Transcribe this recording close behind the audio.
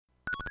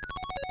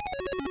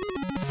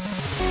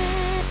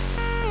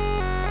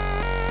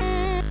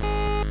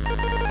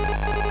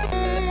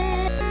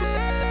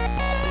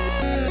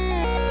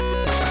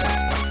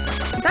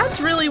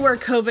literally where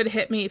COVID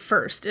hit me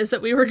first, is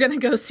that we were going to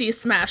go see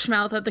Smash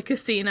Mouth at the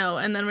casino,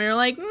 and then we were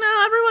like,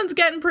 no, everyone's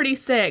getting pretty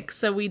sick,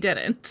 so we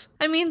didn't.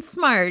 I mean,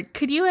 smart.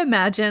 Could you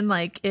imagine,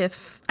 like,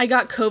 if I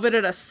got COVID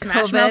at a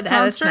Smash Mouth concert?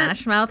 At a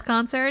Smash Mouth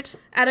concert?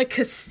 At a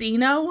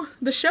casino?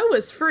 The show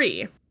was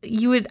free.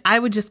 I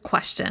would just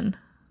question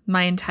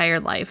my entire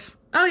life.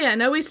 Oh yeah,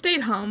 no, we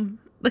stayed home.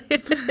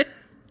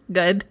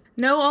 Good.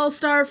 No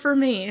All-Star for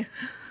me.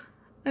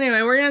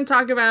 Anyway, we're going to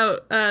talk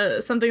about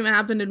something that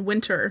happened in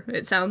winter,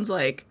 it sounds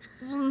like.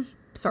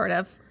 Sort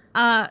of.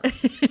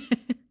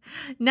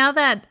 Now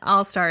that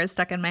All-Star is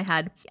stuck in my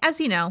head, as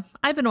you know,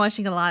 I've been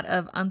watching a lot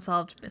of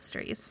Unsolved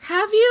Mysteries.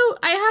 Have you?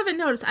 I haven't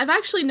noticed. I've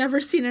actually never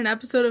seen an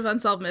episode of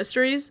Unsolved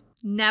Mysteries.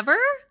 Never?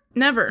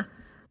 Never.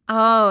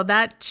 Oh,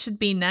 that should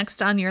be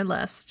next on your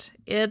list.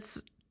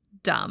 It's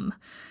dumb.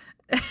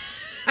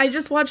 I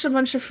just watched a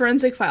bunch of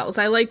Forensic Files.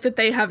 I like that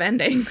they have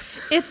endings.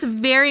 It's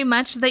very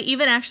much, they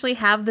even actually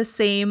have the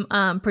same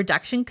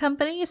production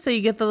company, so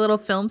you get the little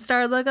film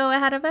star logo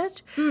ahead of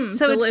it.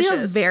 So delicious. It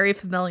feels very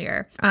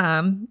familiar.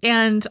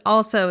 And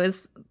also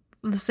is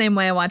the same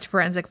way I watch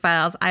Forensic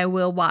Files. I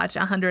will watch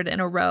 100 in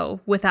a row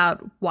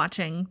without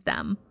watching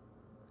them.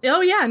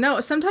 Oh, yeah.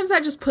 No, sometimes I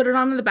just put it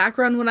on in the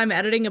background when I'm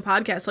editing a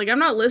podcast. Like, I'm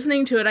not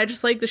listening to it. I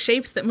just like the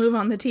shapes that move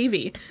on the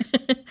TV.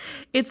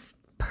 It's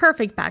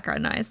perfect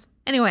background noise.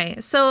 Anyway,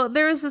 so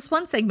there was this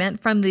one segment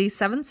from the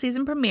 7th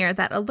season premiere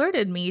that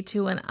alerted me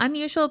to an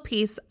unusual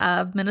piece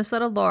of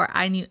Minnesota lore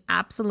I knew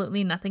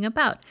absolutely nothing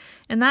about,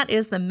 and that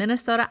is the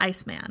Minnesota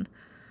Iceman.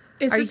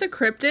 Is this a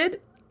cryptid?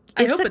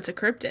 I hope it's a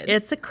cryptid.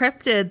 It's a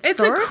cryptid. It's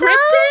a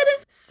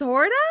cryptid?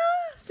 Sorta?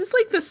 Is this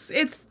like this?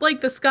 It's like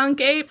the skunk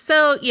ape?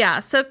 So, yeah.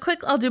 So, quick,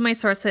 I'll do my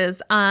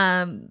sources.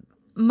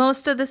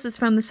 Most of this is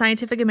from the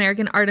Scientific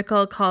American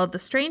article called The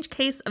Strange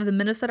Case of the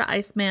Minnesota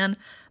Iceman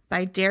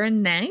by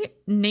Darren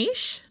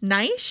Naish?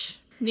 Niche?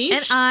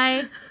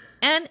 N-I-N-A-I-S-H.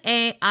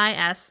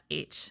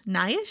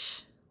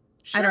 Naish?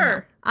 Sure. I don't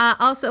know.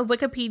 Also,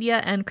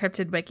 Wikipedia and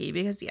Cryptid Wiki,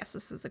 because, yes,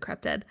 this is a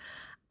cryptid.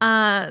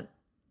 The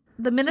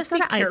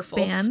Minnesota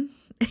Iceman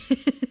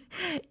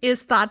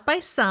is thought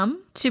by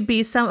some to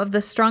be some of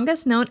the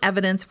strongest known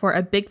evidence for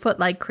a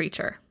Bigfoot-like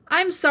creature.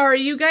 I'm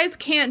sorry, you guys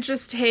can't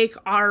just take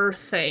our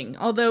thing.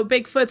 Although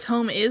Bigfoot's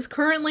home is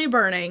currently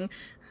burning,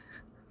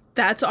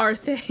 that's our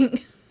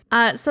thing.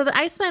 So the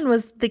Iceman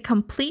was the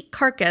complete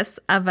carcass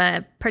of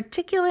a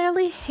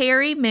particularly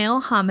hairy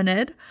male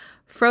hominid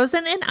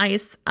frozen in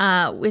ice,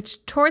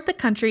 which toured the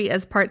country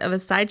as part of a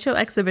sideshow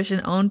exhibition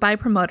owned by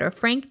promoter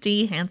Frank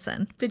D.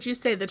 Hansen. Did you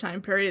say the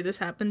time period this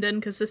happened in?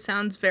 Because this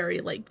sounds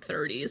very, like,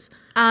 30s.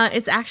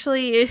 It's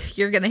actually,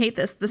 you're going to hate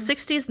this, the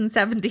 60s and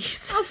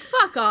 70s. Oh,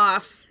 fuck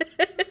off.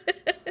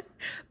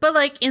 But,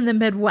 like, in the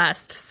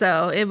Midwest,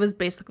 so it was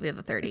basically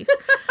the 30s.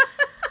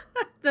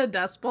 The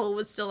Dust Bowl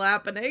was still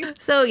happening.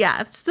 So,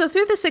 yeah. So,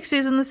 through the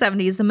 60s and the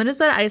 70s, the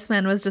Minnesota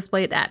Iceman was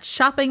displayed at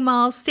shopping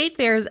malls, state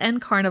fairs,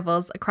 and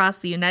carnivals across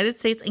the United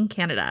States and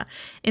Canada.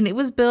 And it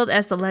was billed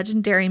as the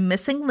legendary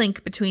missing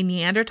link between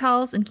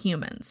Neanderthals and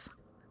humans.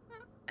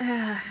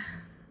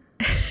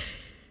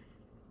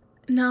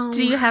 No.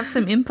 Do you have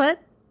some input?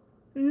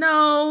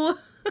 No.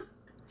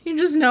 You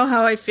just know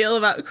how I feel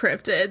about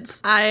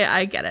cryptids.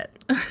 I get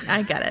it.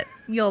 I get it.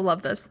 You'll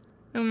love this.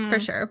 For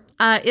sure.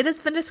 It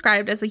has been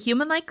described as a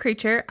human-like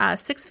creature,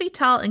 6 feet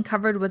tall and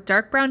covered with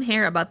dark brown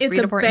hair about 3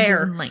 to 4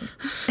 inches in length.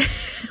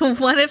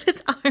 One of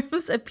its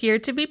arms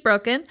appeared to be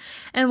broken,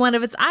 and one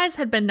of its eyes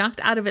had been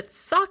knocked out of its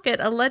socket,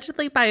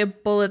 allegedly by a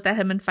bullet that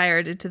had been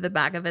fired into the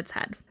back of its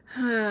head.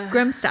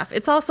 Grim stuff.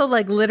 It's also,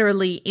 like,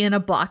 literally in a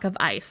block of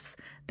ice.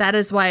 That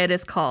is why it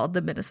is called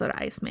the Minnesota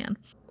Iceman.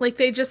 Like,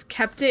 they just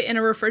kept it in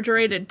a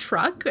refrigerated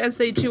truck as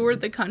they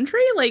toured the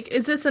country? Like,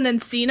 is this an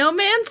Encino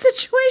Man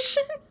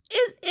situation?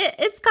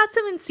 It's got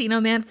some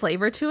Encino Man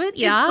flavor to it,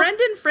 yeah. Is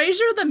Brendan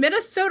Fraser the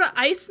Minnesota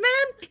Iceman?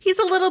 He's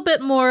a little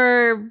bit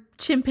more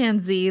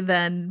chimpanzee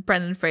than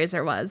Brendan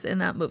Fraser was in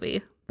that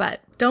movie,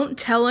 but... Don't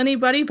tell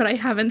anybody, but I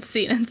haven't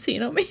seen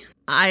Encino Man.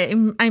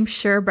 I'm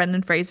sure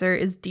Brendan Fraser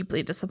is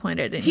deeply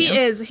disappointed in you. He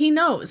is. He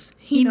knows.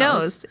 He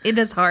knows. In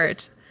his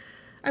heart.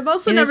 I've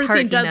also never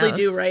seen Dudley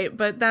Do Right,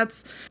 but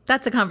that's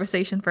a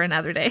conversation for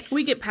another day.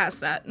 We get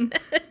past that.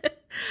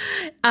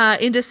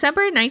 In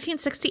December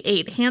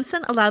 1968,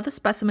 Hansen allowed the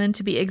specimen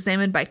to be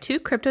examined by 2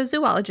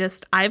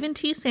 cryptozoologists, Ivan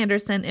T.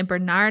 Sanderson and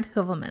Bernard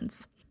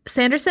Heuvelmans.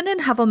 Sanderson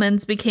and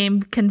Heuvelmans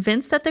became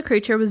convinced that the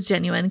creature was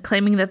genuine,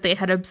 claiming that they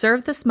had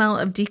observed the smell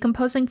of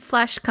decomposing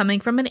flesh coming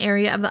from an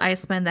area of the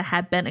Iceman that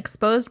had been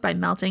exposed by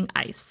melting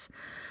ice.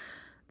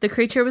 The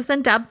creature was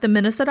then dubbed the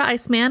Minnesota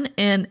Iceman,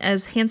 and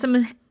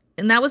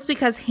that was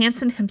because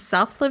Hansen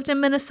himself lived in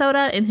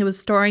Minnesota and he was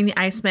storing the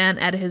Iceman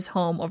at his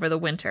home over the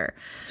winter.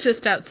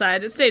 Just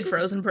outside. It stayed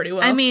frozen pretty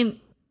well. I mean,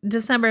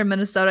 December in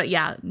Minnesota,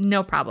 yeah,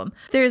 no problem.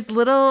 There's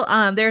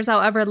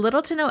however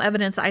little to no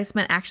evidence the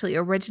Iceman actually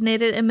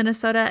originated in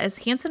Minnesota, as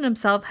Hansen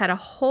himself had a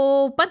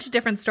whole bunch of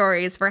different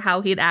stories for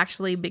how he'd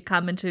actually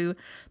become into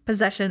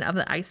possession of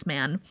the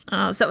Iceman.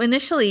 So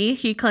initially,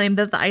 he claimed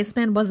that the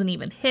Iceman wasn't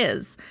even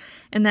his,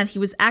 and that he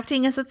was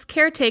acting as its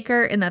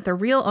caretaker, and that the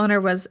real owner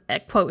was,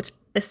 quote,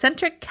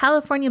 eccentric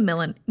California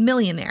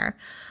millionaire,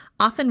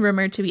 often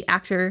rumored to be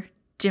actor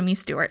Jimmy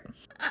Stewart.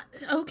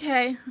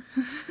 Okay.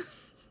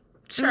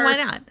 Sure. Why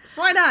not?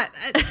 Why not?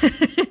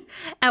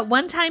 At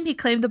one time, he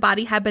claimed the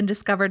body had been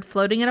discovered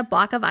floating in a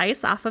block of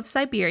ice off of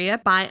Siberia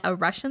by a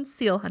Russian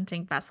seal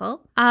hunting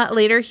vessel.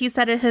 Later, he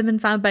said it had been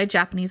found by a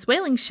Japanese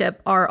whaling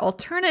ship, or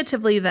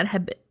alternatively,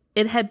 that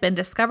it had been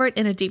discovered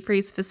in a deep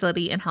freeze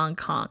facility in Hong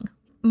Kong.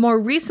 More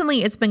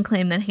recently, it's been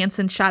claimed that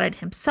Hansen shot it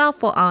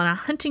himself while on a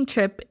hunting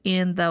trip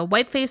in the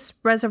Whiteface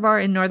Reservoir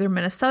in northern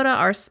Minnesota,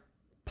 or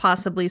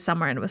possibly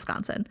somewhere in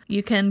Wisconsin.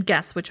 You can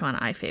guess which one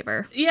I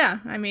favor. Yeah,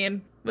 I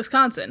mean,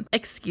 Wisconsin.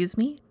 Excuse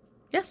me?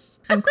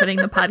 Yes. I'm quitting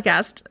the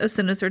podcast as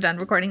soon as we're done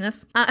recording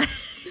this.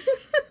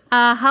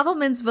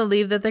 Havelmans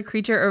believe that the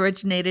creature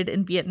originated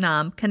in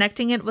Vietnam,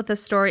 connecting it with the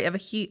story of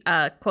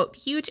a, quote,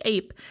 huge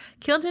ape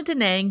killed in Da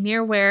Nang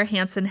near where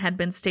Hansen had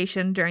been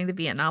stationed during the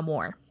Vietnam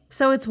War.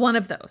 So it's one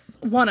of those.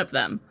 One of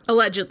them,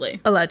 allegedly.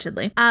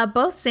 Allegedly.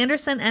 Both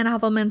Sanderson and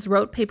Havelmans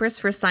wrote papers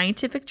for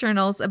scientific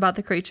journals about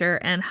the creature,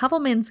 and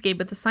Havelmans gave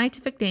it the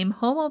scientific name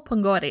Homo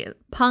pongoides.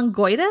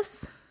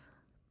 Pongoides?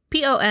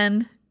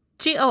 Pongoides.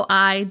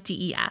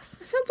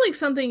 Sounds like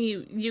something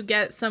you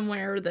get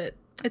somewhere that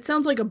it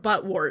sounds like a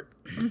buttwort.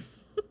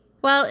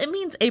 Well, it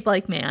means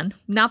ape-like man,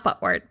 not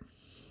buttwort.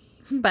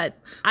 But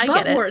I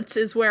get it. Buttworts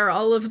is where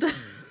all of the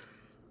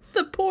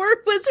poor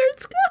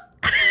wizards go.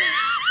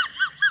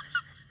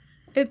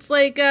 It's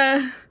like,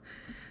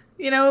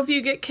 if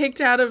you get kicked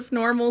out of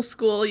normal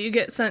school, you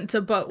get sent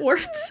to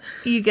buttworts.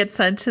 You get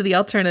sent to the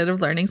Alternative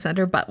Learning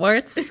Center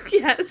buttworts.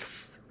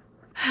 Yes.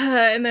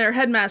 And their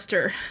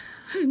headmaster,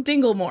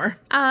 Dinglemore.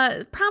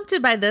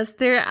 Prompted by this,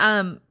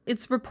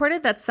 it's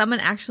reported that someone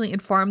actually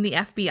informed the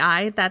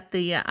FBI that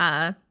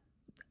the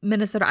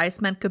Minnesota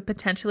Iceman could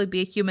potentially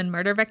be a human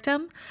murder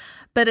victim.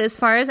 But as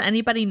far as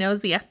anybody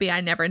knows, the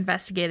FBI never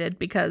investigated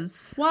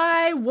because...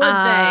 Why would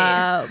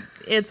they?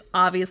 It's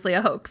obviously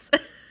a hoax.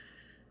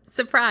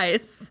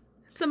 Surprise.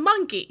 It's a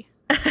monkey.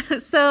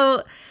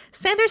 So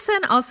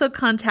Sanderson also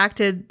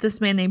contacted this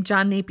man named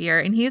John Napier,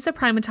 and he is a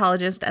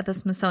primatologist at the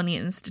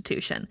Smithsonian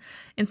Institution.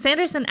 And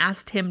Sanderson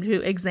asked him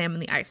to examine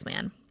the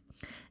Iceman.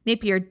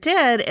 Napier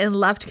did and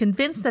left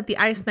convinced that the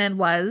Iceman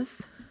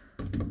was...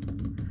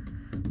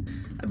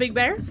 A big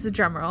bear? This is a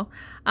drum roll.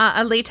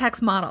 A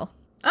latex model.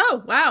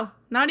 Oh, wow.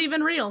 Not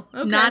even real.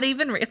 Okay. Not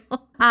even real.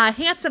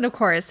 Hansen, of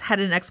course, had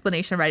an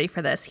explanation ready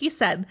for this. He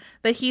said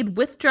that he'd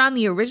withdrawn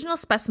the original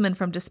specimen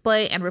from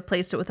display and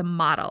replaced it with a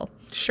model.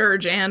 Sure,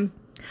 Jan.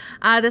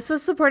 This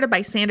was supported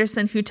by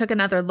Sanderson, who took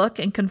another look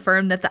and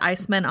confirmed that the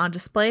Iceman on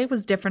display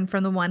was different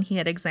from the one he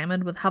had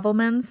examined with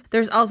Havelmans.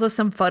 There's also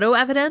some photo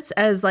evidence,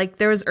 as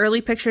there was early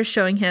pictures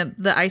showing him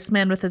the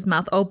Iceman with his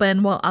mouth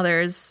open, while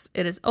others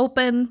it is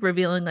open,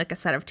 revealing a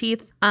set of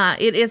teeth.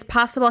 It is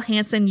possible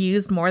Hansen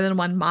used more than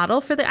one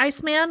model for the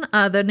Iceman.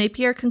 Though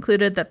Napier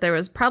concluded that there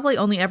was probably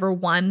only ever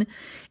one,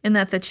 and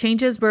that the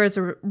changes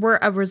were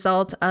a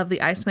result of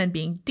the Iceman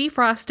being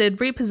defrosted,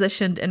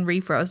 repositioned, and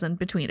refrozen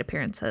between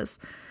appearances.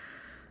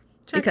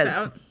 Checks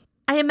out.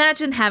 I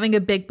imagine having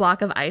a big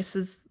block of ice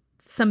is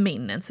some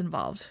maintenance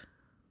involved,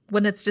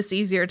 when it's just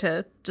easier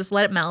to just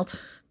let it melt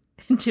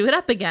and do it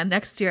up again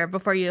next year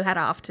before you head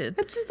off to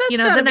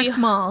the next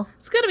mall.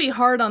 It's got to be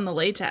hard on the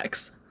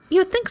latex. You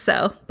would think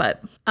so,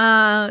 but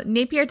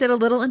Napier did a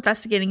little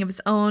investigating of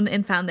his own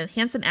and found that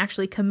Hansen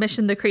actually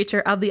commissioned the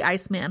creature of the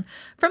Iceman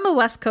from a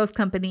West Coast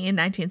company in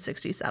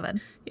 1967.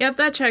 Yep,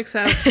 that checks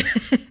out.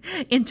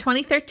 In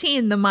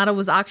 2013, the model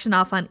was auctioned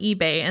off on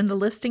eBay, and the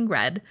listing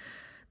read,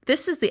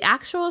 "This is the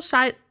actual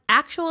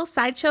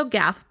sideshow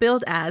gaff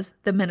billed as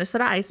the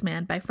Minnesota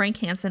Iceman by Frank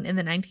Hansen in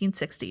the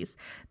 1960s.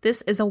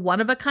 This is a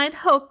one-of-a-kind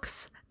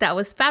hoax that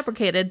was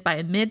fabricated by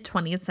a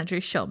mid-20th century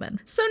showman."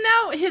 So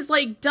now his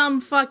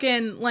dumb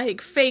fucking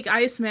fake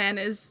Iceman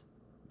is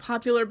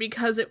popular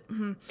because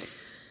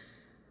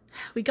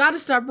we gotta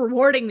stop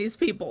rewarding these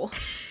people.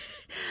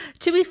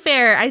 To be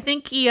fair, I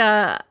think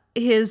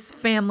his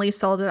family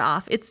sold it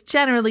off. It's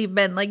generally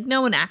been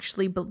no one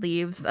actually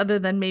believes, other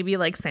than maybe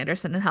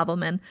Sanderson and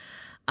Havelman,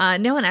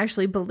 no one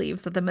actually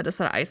believes that the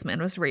Minnesota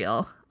Iceman was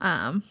real.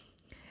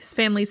 His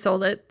family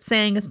sold it,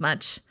 saying as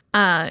much.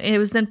 It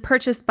was then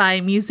purchased by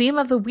Museum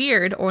of the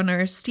Weird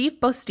owner Steve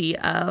Bosti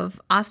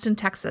of Austin,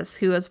 Texas,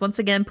 who has once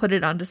again put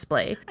it on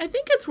display. I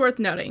think it's worth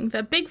noting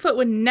that Bigfoot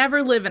would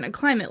never live in a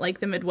climate like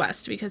the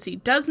Midwest because he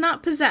does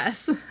not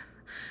possess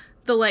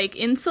the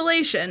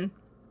insulation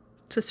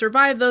to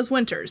survive those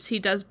winters. He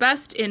does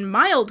best in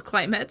mild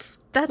climates.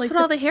 That's what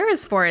all the hair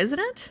is for, isn't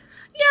it?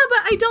 Yeah,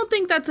 but I don't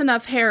think that's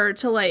enough hair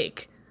to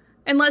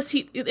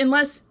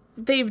unless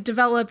they've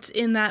developed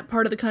in that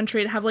part of the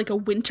country to have a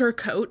winter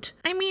coat.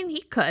 I mean,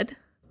 he could.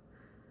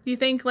 You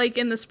think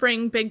in the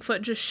spring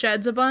Bigfoot just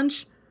sheds a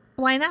bunch?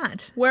 Why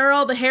not? Where are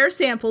all the hair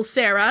samples,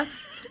 Sarah?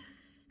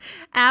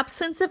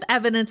 Absence of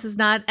evidence is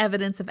not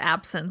evidence of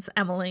absence,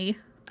 Emily.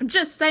 I'm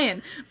just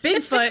saying,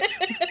 Bigfoot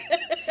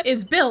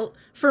is built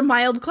for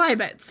mild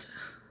climates.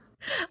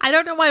 I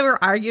don't know why we're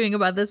arguing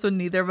about this when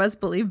neither of us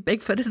believe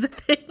Bigfoot is a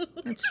thing.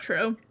 That's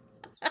true.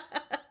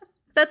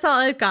 That's all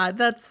I've got.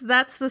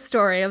 That's the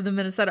story of the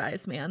Minnesota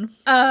Iceman.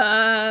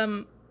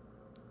 Not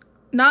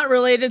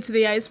related to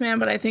the Iceman,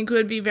 but I think it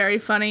would be very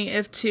funny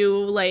if two,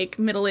 like,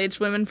 middle-aged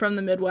women from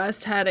the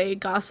Midwest had a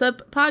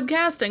gossip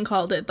podcast and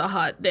called it The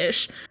Hot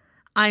Dish.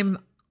 I'm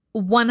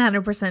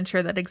 100%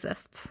 sure that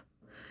exists.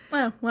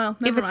 Oh, well,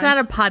 never If it's mind. not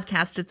a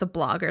podcast, it's a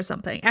blog or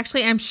something.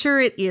 Actually, I'm sure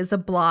it is a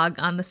blog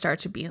on the Star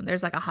Tribune.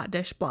 There's like a hot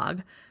dish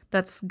blog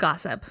that's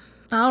gossip.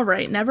 All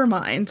right, never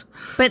mind.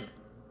 But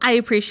I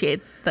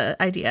appreciate the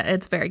idea.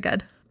 It's very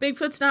good.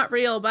 Bigfoot's not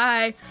real.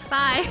 Bye.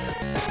 Bye.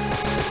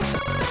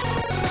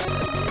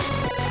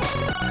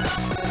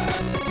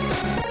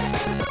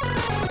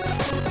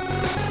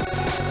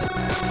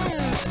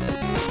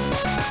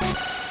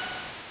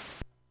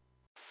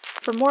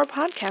 For more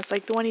podcasts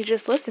like the one you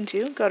just listened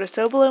to, go to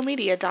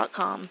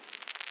SoBelowMedia.com.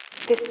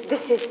 This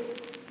is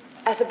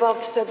as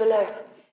above, so below.